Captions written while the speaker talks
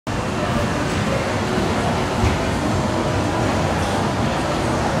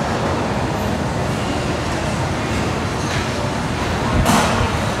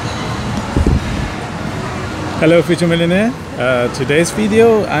Hello future millionaire. Today's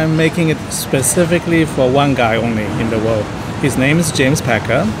video I'm making it specifically for one guy only in the world. His name is James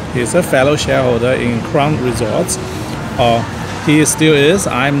Packer. He's a fellow shareholder in Crown Resorts. He still is.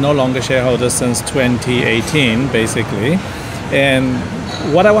 I'm no longer shareholder since 2018 basically. And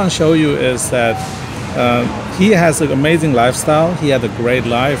what I want to show you is that he has an amazing lifestyle. He had a great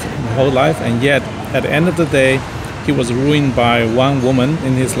life, whole life, and yet at the end of the day he was ruined by one woman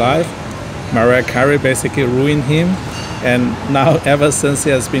in his life. Mariah Carey basically ruined him, and now ever since he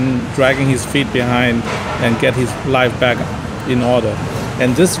has been dragging his feet behind and get his life back in order.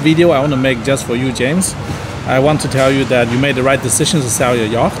 And this video I want to make just for you, James. I want to tell you that you made the right decision to sell your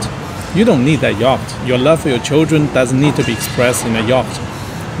yacht. You don't need that yacht. Your love for your children doesn't need to be expressed in a yacht.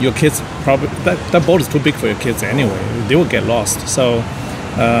 Your kids probably, that boat is too big for your kids anyway. They will get lost. So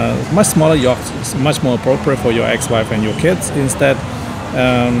much smaller yacht is much more appropriate for your ex-wife and your kids. Instead,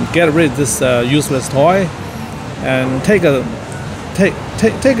 get rid of this useless toy and take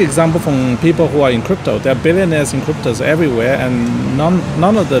example from people who are in crypto. There are billionaires in cryptos everywhere, and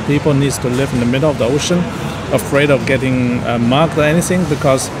none of the people needs to live in the middle of the ocean afraid of getting mugged or anything,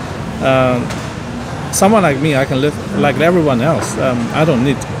 because someone like me, I can live like everyone else. I don't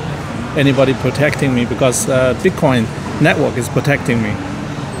need anybody protecting me, because Bitcoin network is protecting me.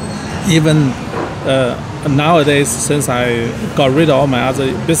 Even nowadays, since I got rid of all my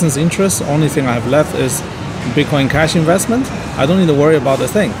other business interests, only thing I have left is Bitcoin Cash investment. I don't need to worry about a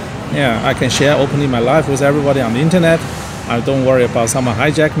thing. Yeah, I can share openly my life with everybody on the internet. I don't worry about someone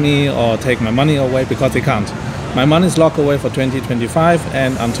hijack me or take my money away, because they can't. My money is locked away for 2025,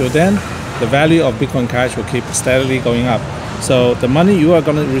 and until then, the value of Bitcoin Cash will keep steadily going up. So the money you are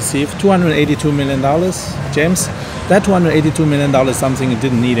going to receive, $282 million, James, that $282 million is something you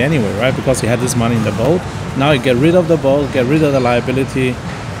didn't need anyway, right? Because you had this money in the boat. Now you get rid of the boat, get rid of the liability,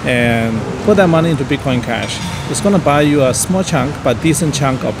 and put that money into Bitcoin Cash. It's going to buy you a small chunk, but decent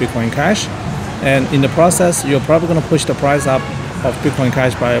chunk of Bitcoin Cash. And in the process, you're probably going to push the price up of Bitcoin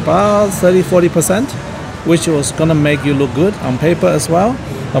Cash by about 30–40%, which was going to make you look good on paper as well.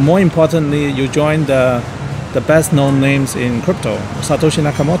 But more importantly, you join the best known names in crypto, Satoshi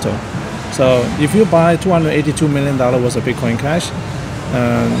Nakamoto. So if you buy $282 million worth of Bitcoin Cash,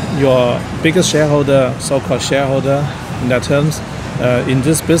 your biggest shareholder, so-called shareholder in that terms, in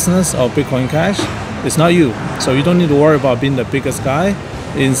this business of Bitcoin Cash, it's not you. So you don't need to worry about being the biggest guy.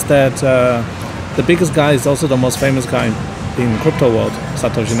 Instead, the biggest guy is also the most famous guy in crypto world,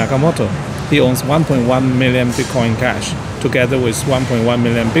 Satoshi Nakamoto. He owns 1.1 million Bitcoin Cash, together with 1.1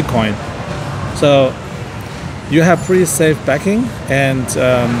 million Bitcoin. So you have pretty safe backing, and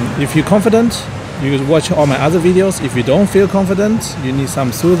if you're confident, you watch all my other videos. If you don't feel confident, you need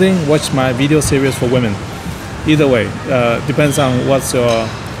some soothing, watch my video series for women. Either way, depends on what's your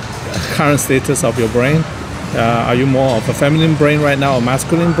current status of your brain. Are you more of a feminine brain right now or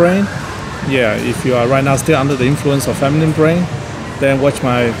masculine brain? Yeah, if you are right now still under the influence of feminine brain, then watch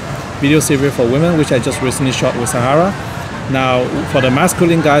my video series for women, which I just recently shot with Sahara. Now, for the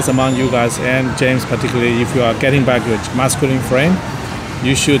masculine guys among you guys, and James particularly, if you are getting back your masculine frame,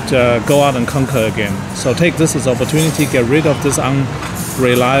 you should go out and conquer again. So take this as an opportunity, get rid of this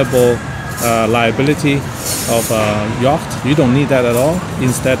unreliable liability of a yacht. You don't need that at all.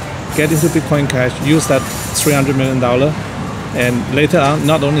 Instead, get into Bitcoin Cash, use that $300 million, and later on,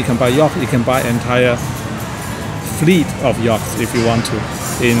 not only can buy yacht, you can buy entire fleet of yachts if you want to,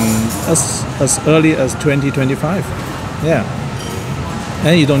 in as early as 2025. Yeah,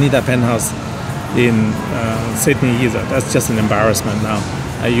 and you don't need that penthouse in Sydney either. That's just an embarrassment now.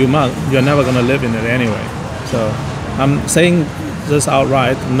 You're never going to live in it anyway. So I'm saying this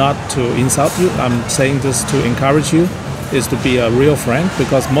outright, not to insult you. I'm saying this to encourage you, is to be a real friend,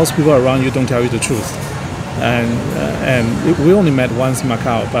 because most people around you don't tell you the truth. And we only met once in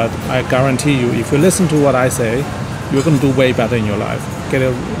Macau, but I guarantee you, if you listen to what I say, you're going to do way better in your life.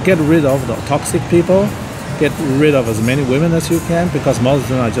 Get rid of the toxic people. Get rid of as many women as you can, because most of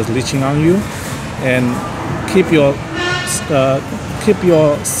them are just leeching on you. And keep your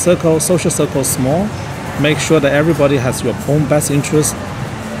social circle small. Make sure that everybody has your own best interest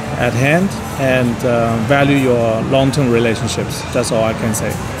at hand, and value your long-term relationships. That's all I can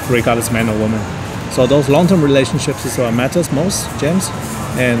say, regardless man or woman. So those long-term relationships is what matters most, James.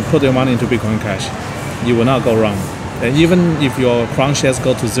 And put your money into Bitcoin Cash. You will not go wrong. And even if your Crown shares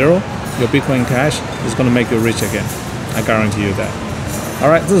go to zero, your Bitcoin Cash is going to make you rich again. I guarantee you that.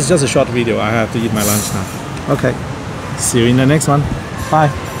 Alright, this is just a short video. I have to eat my lunch now. Okay, see you in the next one. Bye.